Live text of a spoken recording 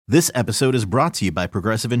This episode is brought to you by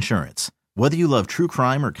Progressive Insurance. Whether you love true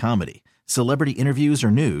crime or comedy, celebrity interviews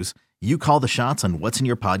or news, you call the shots on what's in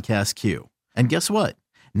your podcast queue. And guess what?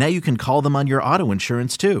 Now you can call them on your auto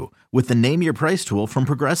insurance too with the Name Your Price tool from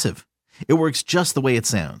Progressive. It works just the way it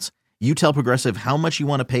sounds. You tell Progressive how much you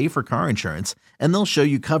want to pay for car insurance, and they'll show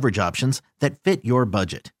you coverage options that fit your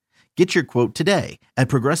budget. Get your quote today at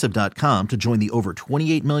Progressive.com to join the over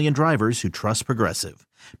 28 million drivers who trust Progressive.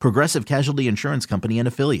 Progressive Casualty Insurance Company and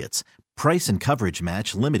Affiliates. Price and coverage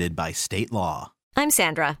match limited by state law. I'm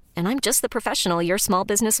Sandra, and I'm just the professional your small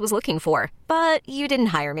business was looking for. But you didn't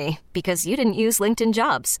hire me because you didn't use LinkedIn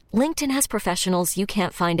Jobs. LinkedIn has professionals you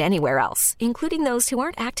can't find anywhere else, including those who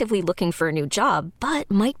aren't actively looking for a new job, but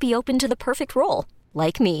might be open to the perfect role,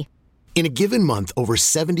 like me. In a given month, over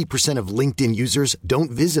 70% of LinkedIn users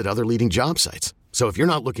don't visit other leading job sites. So if you're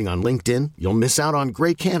not looking on LinkedIn, you'll miss out on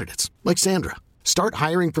great candidates like Sandra. Start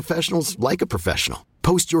hiring professionals like a professional.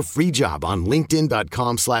 Post your free job on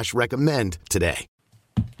linkedin.com/recommend today.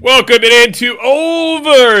 Welcome into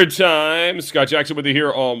Overtime. Scott Jackson with you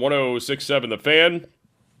here on 106.7 The Fan.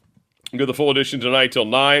 We'll do the full edition tonight till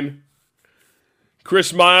 9.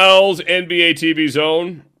 Chris Miles, NBA TV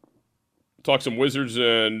Zone. Talk some Wizards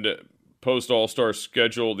and post-All-Star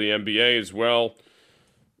schedule, the NBA as well.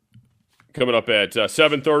 Coming up at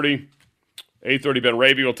 7:30. 8:30, Ben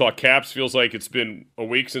Raby will talk Caps. Feels like it's been a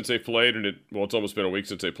week since they played, and it's almost been a week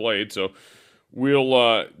since they played. So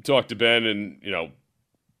we'll talk to Ben and,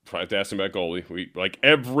 try to ask him about goalie. We, like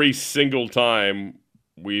every single time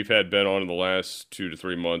we've had Ben on in the last 2 to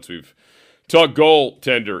 3 months, we've talked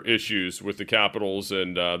goaltender issues with the Capitals,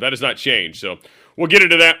 and that has not changed. So we'll get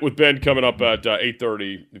into that with Ben coming up at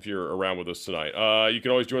 8:30 if you're around with us tonight. You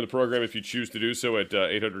can always join the program if you choose to do so at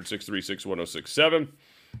 800-636-1067.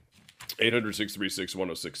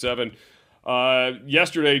 800-636-1067.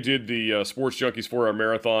 Yesterday did the Sports Junkies 4-hour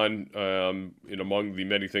marathon. And among the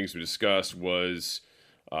many things we discussed was,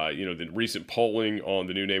 the recent polling on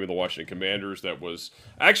the new name of the Washington Commanders. That was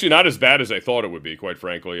actually not as bad as I thought it would be, quite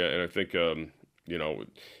frankly. And I think, it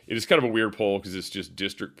is kind of a weird poll because it's just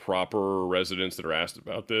district proper residents that are asked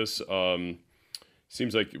about this.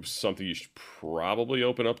 Seems like it was something you should probably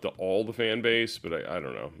open up to all the fan base, but I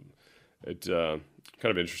don't know. It's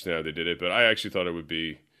kind of interesting how they did it, but I actually thought it would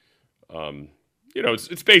be,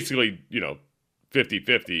 it's basically,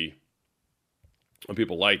 50-50 on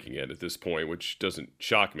people liking it at this point, which doesn't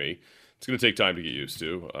shock me. It's going to take time to get used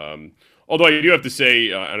to. Although I do have to say,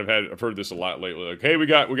 and I've heard this a lot lately, like, hey, we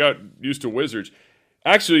got used to Wizards.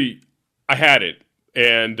 Actually, I had it,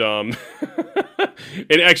 and and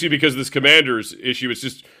actually because of this Commanders issue, it's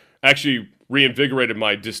just actually reinvigorated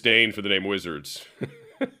my disdain for the name Wizards.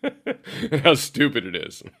 And how stupid it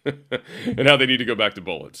is and how they need to go back to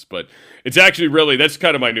bullets. But it's actually really, that's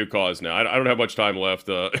kind of my new cause now. I don't have much time left,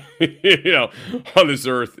 on this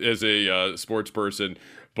earth as a sports person.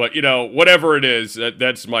 But, whatever it is,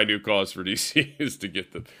 that's my new cause for DC is to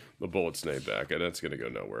get the Bullets name back. And that's going to go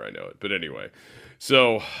nowhere, I know it. But anyway,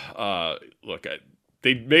 so, look,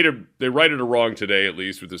 they righted a wrong today, at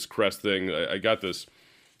least, with this crest thing. I got this.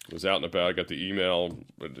 I was out and about. I got the email,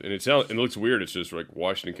 and it looks weird. It's just like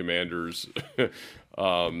Washington Commanders. It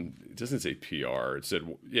doesn't say PR. It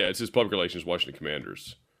says Public Relations Washington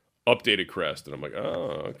Commanders. Updated crest. And I'm like,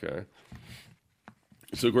 oh, okay.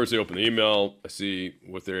 So, of course, they open the email. I see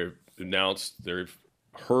what they've announced. They've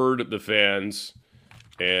heard the fans,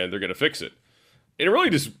 and they're going to fix it. And it really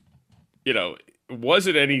just, it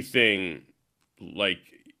wasn't anything like,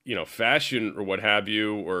 fashion or what have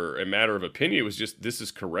you, or a matter of opinion. It was just, this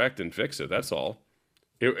is correct and fix it. That's all.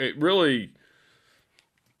 It really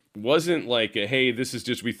wasn't like, hey, this is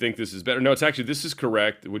just, we think this is better. No, it's actually, this is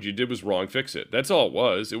correct. What you did was wrong. Fix it. That's all it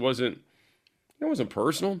was. It wasn't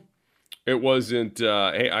personal. It wasn't,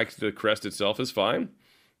 hey, the crest itself is fine.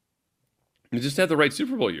 You just had the right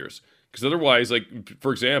Super Bowl years. Because otherwise, like,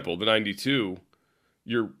 for example, the 92,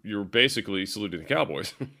 you're basically saluting the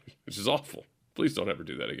Cowboys, which is awful. Please don't ever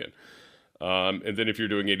do that again. And then if you're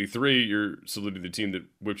doing 83, you're saluting the team that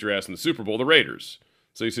whipped your ass in the Super Bowl, the Raiders.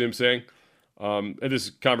 So you see what I'm saying? And this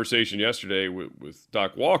conversation yesterday with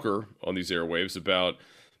Doc Walker on these airwaves about,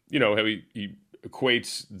 how he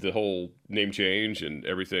equates the whole name change and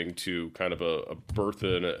everything to kind of a birth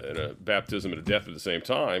and a baptism and a death at the same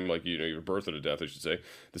time. Like, your birth and a death, I should say. At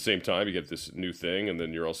the same time, you get this new thing, and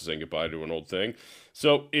then you're also saying goodbye to an old thing.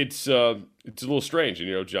 So it's a little strange.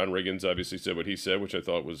 And, John Riggins obviously said what he said, which I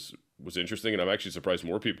thought was interesting. And I'm actually surprised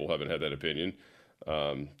more people haven't had that opinion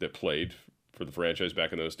that played for the franchise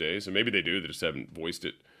back in those days. And maybe they do, they just haven't voiced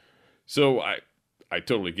it. So I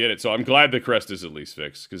totally get it. So I'm glad the crest is at least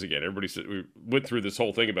fixed. Because, again, everybody said, we went through this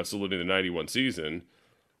whole thing about saluting the 91 season.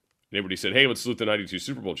 Nobody said, hey, let's salute the 92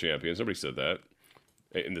 Super Bowl champions. Nobody said that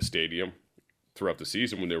in the stadium throughout the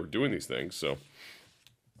season when they were doing these things. So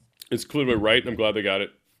it's clearly right. I'm glad they got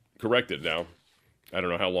it corrected now. I don't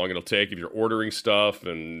know how long it'll take if you're ordering stuff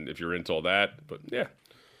and if you're into all that. But, yeah,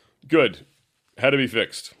 good. Had to be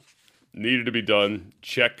fixed. Needed to be done.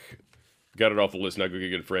 Check. Got it off the list. Now go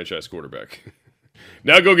get a franchise quarterback.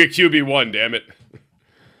 Now go get QB1, damn it.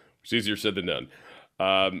 It's easier said than done.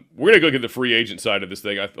 We're going to go get the free agent side of this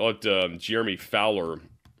thing. I thought Jeremy Fowler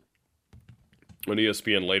on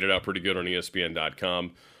ESPN laid it out pretty good on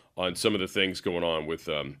ESPN.com on some of the things going on with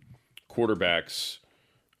quarterbacks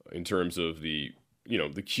in terms of the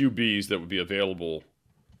QBs that would be available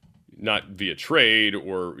not via trade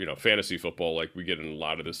or, fantasy football like we get in a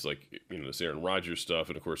lot of this, this Aaron Rodgers stuff.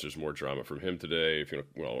 And, of course, there's more drama from him today,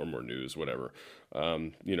 or more news, whatever.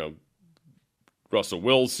 Russell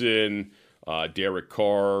Wilson, Derek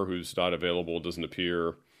Carr, who's not available, doesn't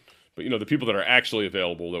appear. But, the people that are actually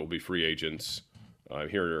available that will be free agents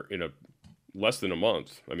here in less than a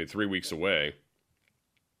month. 3 weeks away.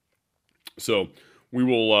 So we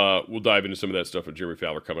will we'll dive into some of that stuff with Jeremy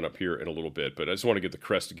Fowler coming up here in a little bit. But I just want to get the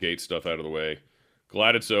Crest Gate stuff out of the way.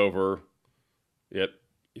 Glad it's over. Yet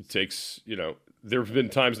it takes, there have been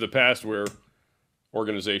times in the past where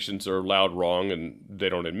organizations are loud wrong and they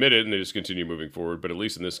don't admit it and they just continue moving forward. But at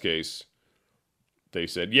least in this case, they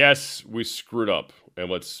said, yes, we screwed up and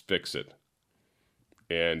let's fix it.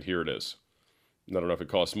 And here it is. I don't know if it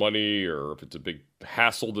costs money or if it's a big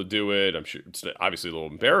hassle to do it. I'm sure it's obviously a little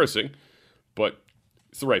embarrassing, but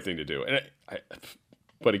it's the right thing to do. And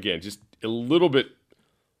but again, just a little bit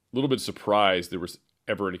surprised there was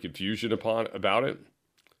ever any confusion about it.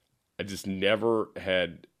 I just never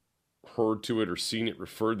had heard to it or seen it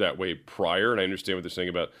referred that way prior. And I understand what they're saying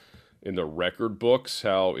about in the record books,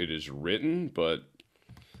 how it is written, but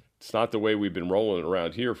it's not the way we've been rolling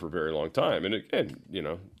around here for a very long time. And again,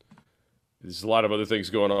 there's a lot of other things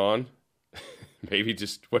going on. Maybe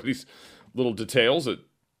just what these little details that,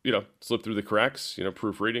 slip through the cracks,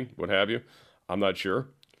 proofreading, what have you. I'm not sure.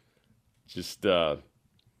 Just glad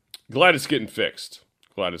it's getting fixed.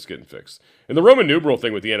 And the Roman numeral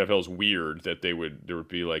thing with the NFL is weird that there would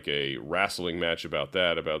be like a wrestling match about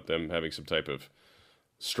them having some type of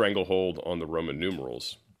stranglehold on the Roman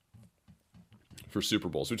numerals for Super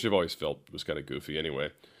Bowls, which I've always felt was kind of goofy anyway.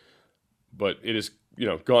 But it is,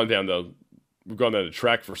 we've gone down the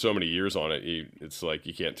track for so many years on it. It's like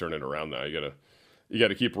you can't turn it around now. You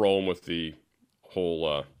gotta keep rolling with the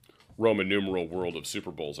whole Roman numeral world of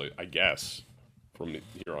Super Bowls, I guess, from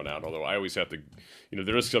here on out. Although I always have to,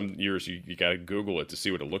 there is some years you gotta Google it to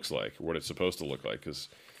see what it looks like, or what it's supposed to look like. Because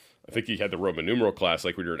I think you had the Roman numeral class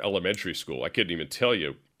like when you were in elementary school. I couldn't even tell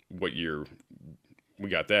you what year we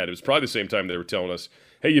got that. It was probably the same time they were telling us,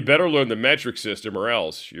 hey, you better learn the metric system or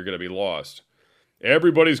else you're going to be lost.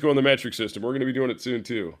 Everybody's going the metric system. We're going to be doing it soon,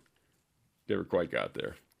 too. Never quite got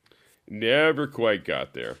there. You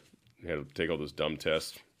had to take all those dumb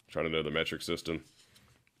tests, trying to know the metric system,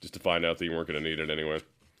 just to find out that you weren't going to need it anyway.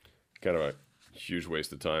 Kind of a huge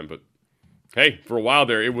waste of time. But, hey, for a while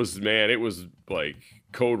there, it was like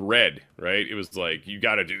code red, right? It was like, you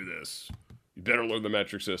got to do this. You better learn the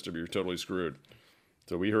metric system. You're totally screwed.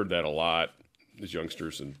 So we heard that a lot as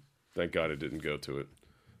youngsters, and thank God it didn't go to it.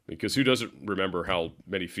 Because who doesn't remember how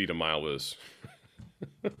many feet a mile is?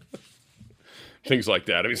 Things like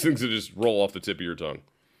that. Things that just roll off the tip of your tongue.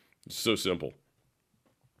 It's so simple.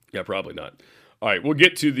 Yeah, probably not. All right, we'll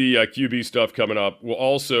get to the QB stuff coming up. We'll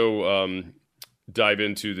also dive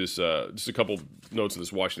into this, just a couple notes in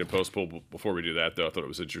this Washington Post poll before we do that, though. I thought it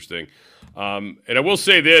was interesting. And I will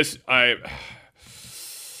say this, I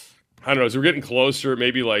don't know, as we're getting closer,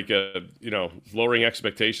 maybe lowering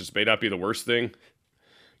expectations may not be the worst thing.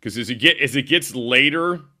 Because as it gets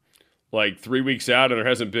later, like 3 weeks out, and there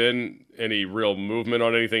hasn't been any real movement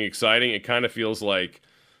on anything exciting, it kind of feels like,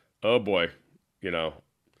 oh boy,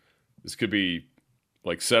 this could be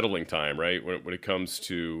like settling time, right? When it comes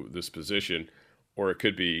to this position, or it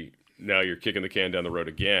could be now you're kicking the can down the road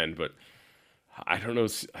again. But I don't know.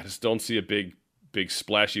 I just don't see a big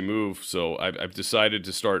splashy move. So I've decided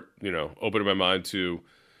to start, opening my mind to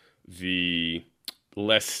the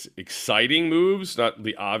less exciting moves, not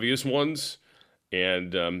the obvious ones,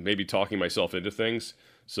 and maybe talking myself into things.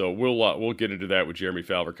 So we'll get into that with Jeremy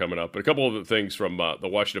Fowler coming up. But a couple of the things from the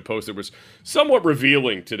Washington Post that was somewhat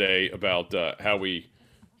revealing today about how we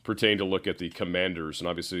pertain to look at the Commanders. And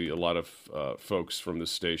obviously a lot of folks from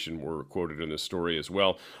this station were quoted in this story as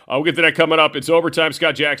well. We'll get to that coming up. It's overtime.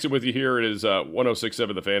 Scott Jackson with you here. It is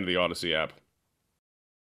 106.7 The Fan of the Odyssey app.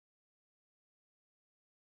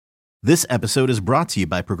 This episode is brought to you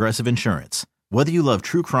by Progressive Insurance. Whether you love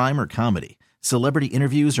true crime or comedy, celebrity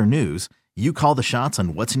interviews or news, you call the shots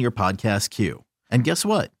on what's in your podcast queue. And guess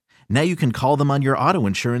what? Now you can call them on your auto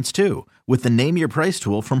insurance too with the Name Your Price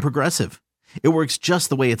tool from Progressive. It works just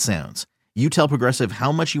the way it sounds. You tell Progressive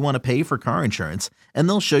how much you want to pay for car insurance, and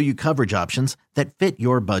they'll show you coverage options that fit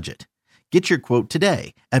your budget. Get your quote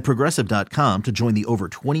today at Progressive.com to join the over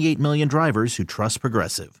 28 million drivers who trust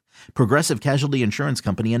Progressive. Progressive Casualty Insurance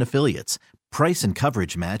Company and Affiliates. Price and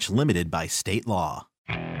coverage match limited by state law.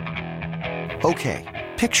 Okay,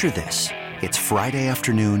 picture this. It's Friday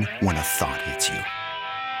afternoon when a thought hits you.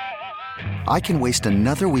 I can waste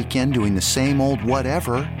another weekend doing the same old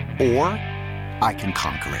whatever, or I can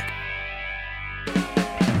conquer it.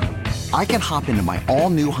 I can hop into my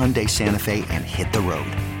all-new Hyundai Santa Fe and hit the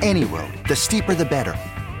road. Any road. The steeper, the better.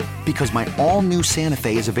 Because my all-new Santa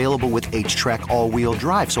Fe is available with H-Track all-wheel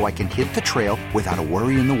drive, so I can hit the trail without a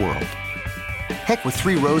worry in the world. Heck, with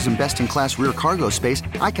 3 rows and best-in-class rear cargo space,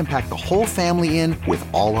 I can pack the whole family in with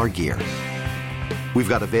all our gear. We've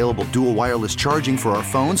got available dual wireless charging for our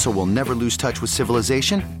phones, so we'll never lose touch with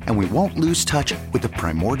civilization, and we won't lose touch with the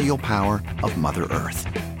primordial power of Mother Earth.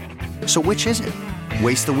 So which is it?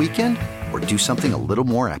 Waste the weekend or do something a little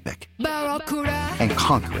more epic? And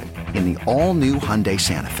conquer it in the all-new Hyundai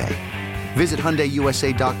Santa Fe. Visit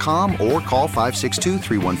HyundaiUSA.com or call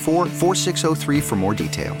 562-314-4603 for more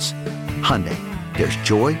details. Hyundai, there's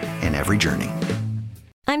joy in every journey.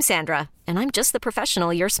 I'm Sandra, and I'm just the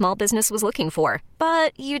professional your small business was looking for.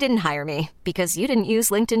 But you didn't hire me because you didn't use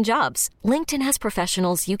LinkedIn Jobs. LinkedIn has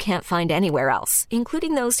professionals you can't find anywhere else,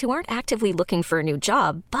 including those who aren't actively looking for a new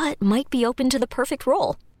job, but might be open to the perfect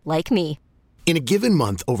role, like me. In a given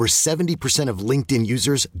month, over 70% of LinkedIn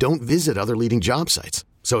users don't visit other leading job sites.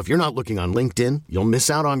 So if you're not looking on LinkedIn, you'll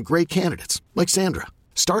miss out on great candidates like Sandra.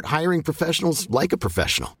 Start hiring professionals like a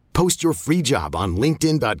professional. Post your free job on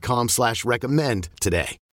linkedin.com/recommend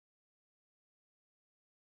today.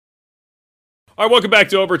 All right, welcome back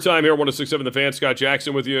to Overtime here on 106.7 The Fan. Scott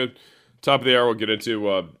Jackson with you. Top of the hour, we'll get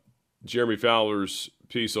into Jeremy Fowler's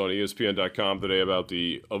piece on ESPN.com today about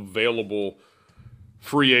the available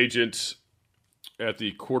free agents at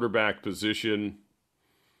the quarterback position.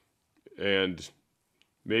 And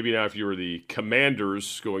maybe now if you were the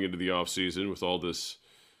Commanders going into the offseason with all this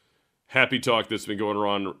happy talk that's been going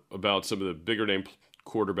on about some of the bigger name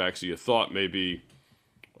quarterbacks that you thought may be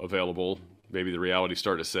available, maybe the reality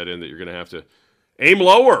starting to set in that you're going to have to aim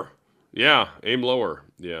lower. Yeah, aim lower.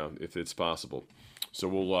 Yeah, if it's possible. So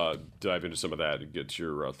we'll dive into some of that and get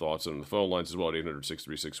your thoughts on the phone lines as well at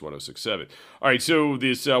 800-636-1067. All right, so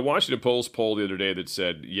this Washington Post poll the other day that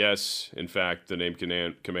said, yes, in fact, the name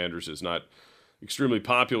Commanders is not extremely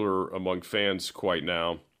popular among fans quite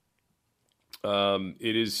now.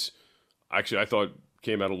 It is, actually, I thought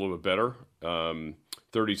came out a little bit better.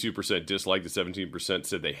 32% disliked it, 17%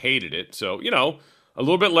 said they hated it. So, you know, a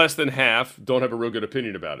little bit less than half don't have a real good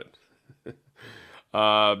opinion about it.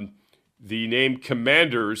 The name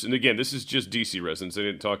Commanders, and again, this is just D.C. residents. I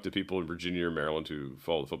didn't talk to people in Virginia or Maryland who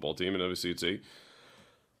follow the football team, and obviously it's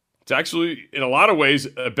actually, in a lot of ways,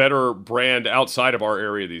 a better brand outside of our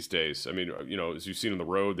area these days. I mean, you know, as you've seen on the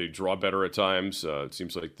road, they draw better at times. It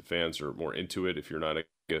seems like the fans are more into it if you're not, I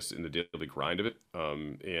guess, in the daily grind of it.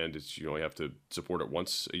 And it's, you only have to support it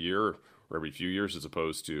once a year or every few years as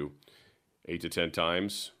opposed to 8 to 10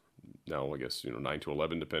 times. Now, I guess, 9 to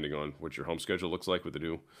 11, depending on what your home schedule looks like with the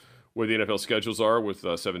new, where the NFL schedules are with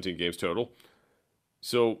 17 games total.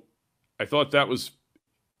 So I thought that was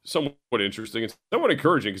somewhat interesting and somewhat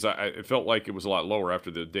encouraging because it felt like it was a lot lower after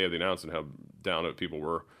the day of the announcement, how down it people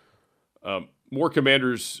were. More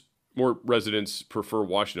Commanders, more residents prefer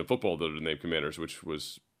Washington football than the name Commanders, which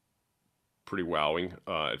was pretty wowing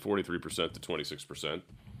at 43% to 26%.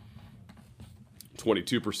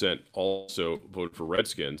 22% also voted for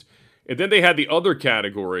Redskins. And then they had the other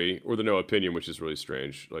category, or the no opinion, which is really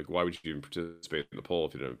strange. Like, why would you even participate in the poll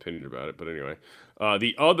if you didn't have an opinion about it? But anyway,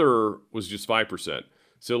 the other was just 5%.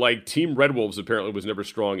 So, like, Team Red Wolves apparently was never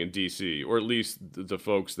strong in D.C., or at least the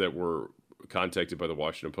folks that were contacted by the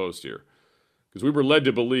Washington Post here. Because we were led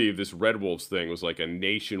to believe this Red Wolves thing was like a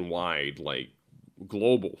nationwide, like,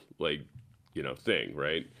 global, like, thing,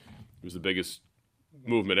 right? It was the biggest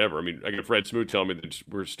movement ever. I mean, I got Fred Smoot telling me that he's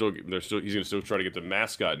going to still try to get the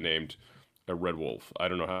mascot named a Red Wolf. I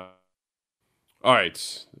don't know how. All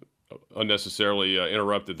right. Unnecessarily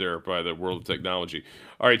interrupted there by the world of technology.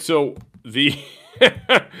 All right. So the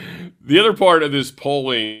other part of this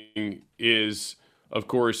polling is, of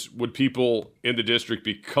course, would people in the district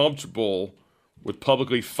be comfortable with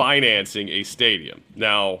publicly financing a stadium?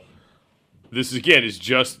 Now, this, again, is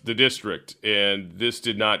just the district, and this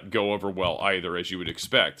did not go over well either, as you would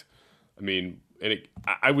expect. I mean,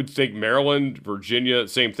 I would think Maryland, Virginia,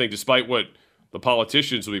 same thing, despite what the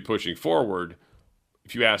politicians will be pushing forward.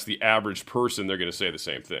 If you ask the average person, they're going to say the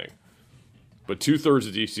same thing. But 2/3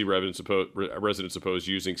 of D.C. residents oppose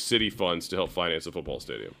using city funds to help finance a football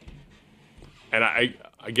stadium. And I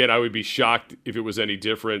would be shocked if it was any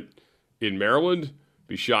different in Maryland,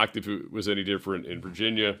 be shocked if it was any different in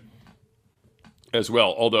Virginia as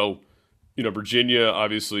well. Although, Virginia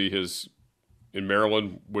obviously in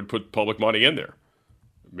Maryland would put public money in there.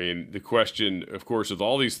 I mean, the question, of course, with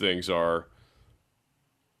all these things are,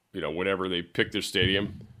 whenever they pick their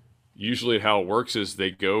stadium, usually how it works is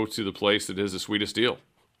they go to the place that has the sweetest deal.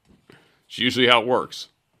 It's usually how it works.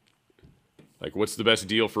 Like, what's the best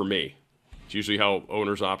deal for me? It's usually how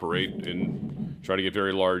owners operate and try to get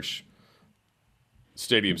very large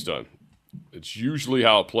stadiums done. It's usually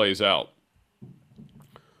how it plays out.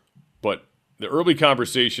 But the early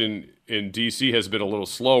conversation in D.C. has been a little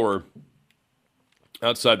slower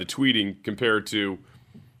outside the tweeting compared to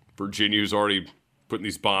Virginia, who's already putting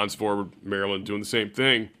these bonds forward, Maryland doing the same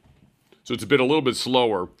thing. So it's been a little bit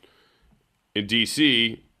slower in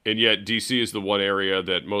D.C., and yet D.C. is the one area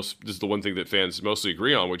that this is the one thing that fans mostly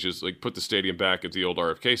agree on, which is like put the stadium back at the old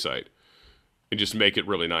RFK site and just make it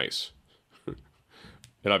really nice.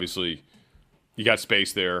 And obviously, you got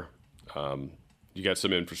space there. You got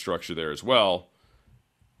some infrastructure there as well.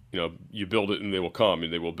 You build it and they will come,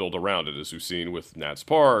 and they will build around it, as we've seen with Nats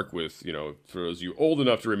Park, with, for those of you old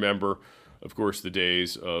enough to remember, of course, the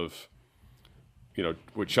days of,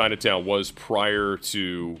 what Chinatown was prior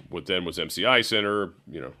to what then was MCI Center,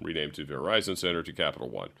 renamed to Verizon Center to Capital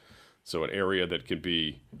One. So an area that can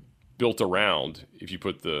be built around if you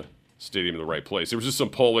put the stadium in the right place. There was just some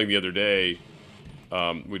polling the other day.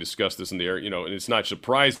 We discussed this in the air, and it's not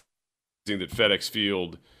surprising that FedEx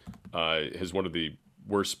Field has one of the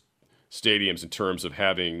worst stadiums in terms of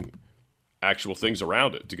having actual things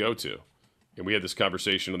around it to go to. And we had this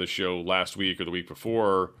conversation on the show last week or the week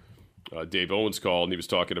before. Dave Owens called, and he was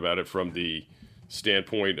talking about it from the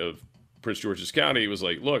standpoint of Prince George's County. He was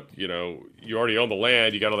like, look, you already own the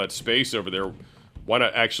land. You got all that space over there. Why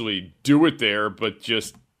not actually do it there, but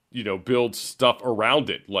just, build stuff around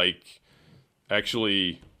it? Like,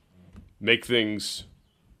 actually make things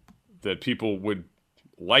that people would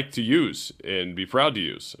like to use and be proud to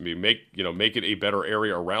use. I mean, make it a better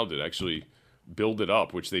area around it. Actually build it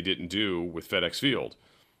up, which they didn't do with FedEx Field.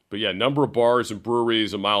 But yeah, number of bars and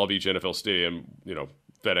breweries, a mile of each NFL stadium,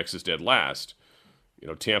 FedEx is dead last.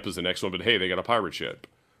 Tampa's the next one, but hey, they got a pirate ship.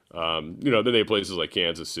 Then they have places like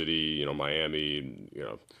Kansas City, Miami,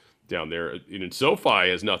 and, down there. And SoFi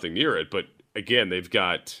has nothing near it, but again, they've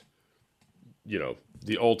got,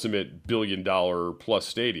 the ultimate $1 billion plus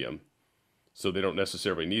stadium. So they don't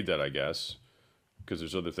necessarily need that, I guess, because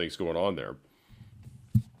there's other things going on there.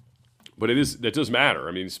 But it does matter.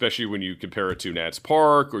 I mean, especially when you compare it to Nats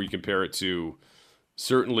Park, or you compare it to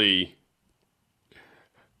certainly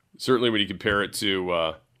when you compare it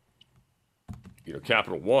to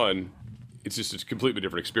Capital One, it's just a completely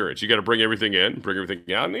different experience. You got to bring everything in, bring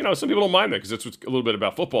everything out. And some people don't mind that because it's a little bit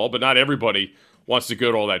about football, but not everybody wants to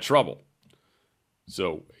go to all that trouble.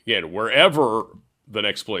 So again, wherever the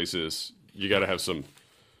next place is, you got to have some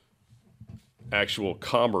actual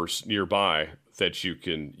commerce nearby that you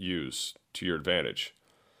can use to your advantage.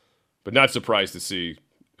 But not surprised to see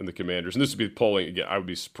in the Commanders, and this would be polling again, I would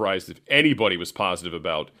be surprised if anybody was positive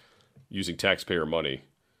about using taxpayer money.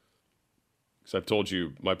 Because I've told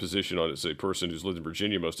you my position on it as a person who's lived in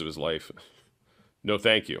Virginia most of his life. No,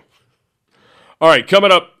 thank you. All right,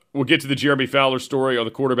 coming up, we'll get to the Jeremy Fowler story on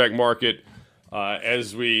the quarterback market.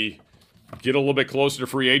 As we get a little bit closer to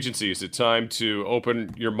free agency, is it time to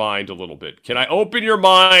open your mind a little bit? Can I open your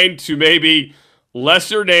mind to maybe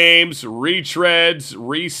lesser names, retreads,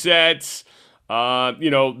 resets,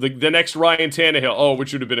 the next Ryan Tannehill,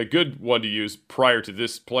 which would have been a good one to use prior to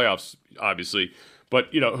this playoffs, obviously.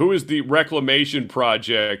 But, who is the reclamation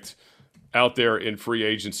project out there in free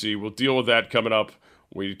agency? We'll deal with that coming up.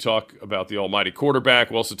 We talk about the almighty quarterback.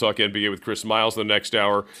 We'll also talk NBA with Chris Miles in the next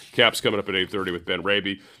hour. Caps coming up at 8:30 with Ben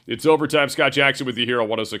Raby. It's overtime. Scott Jackson with you here on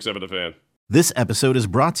 106.7 The Fan. This episode is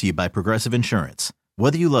brought to you by Progressive Insurance.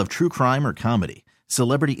 Whether you love true crime or comedy,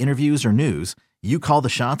 celebrity interviews or news, you call the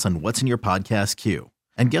shots on what's in your podcast queue.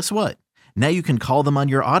 And guess what? Now you can call them on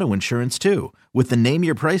your auto insurance too with the Name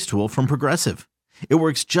Your Price tool from Progressive. It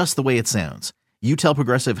works just the way it sounds. You tell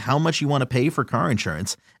Progressive how much you want to pay for car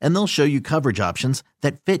insurance, and they'll show you coverage options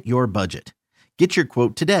that fit your budget. Get your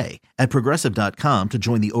quote today at Progressive.com to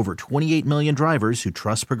join the over 28 million drivers who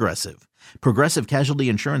trust Progressive. Progressive Casualty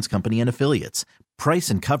Insurance Company and Affiliates. Price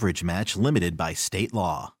and coverage match limited by state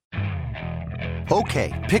law.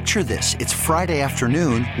 Okay, picture this. It's Friday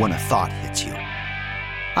afternoon when a thought hits you.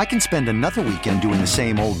 I can spend another weekend doing the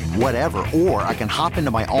same old whatever, or I can hop into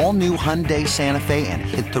my all-new Hyundai Santa Fe and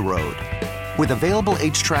hit the road. With available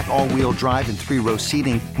H-Track all-wheel drive and 3-row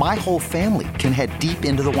seating, my whole family can head deep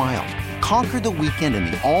into the wild. Conquer the weekend in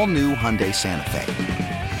the all-new Hyundai Santa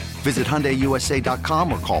Fe. Visit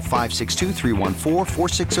HyundaiUSA.com or call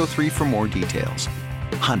 562-314-4603 for more details.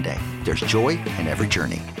 Hyundai, there's joy in every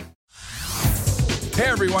journey. Hey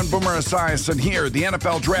everyone, Boomer Esiason here. The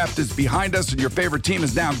NFL Draft is behind us and your favorite team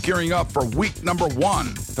is now gearing up for week number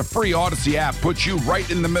 1. The free Odyssey app puts you right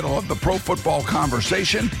in the middle of the pro football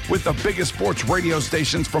conversation with the biggest sports radio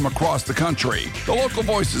stations from across the country. The local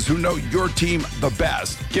voices who know your team the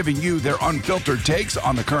best, giving you their unfiltered takes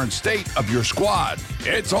on the current state of your squad.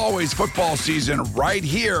 It's always football season right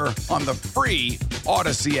here on the free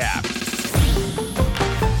Odyssey app.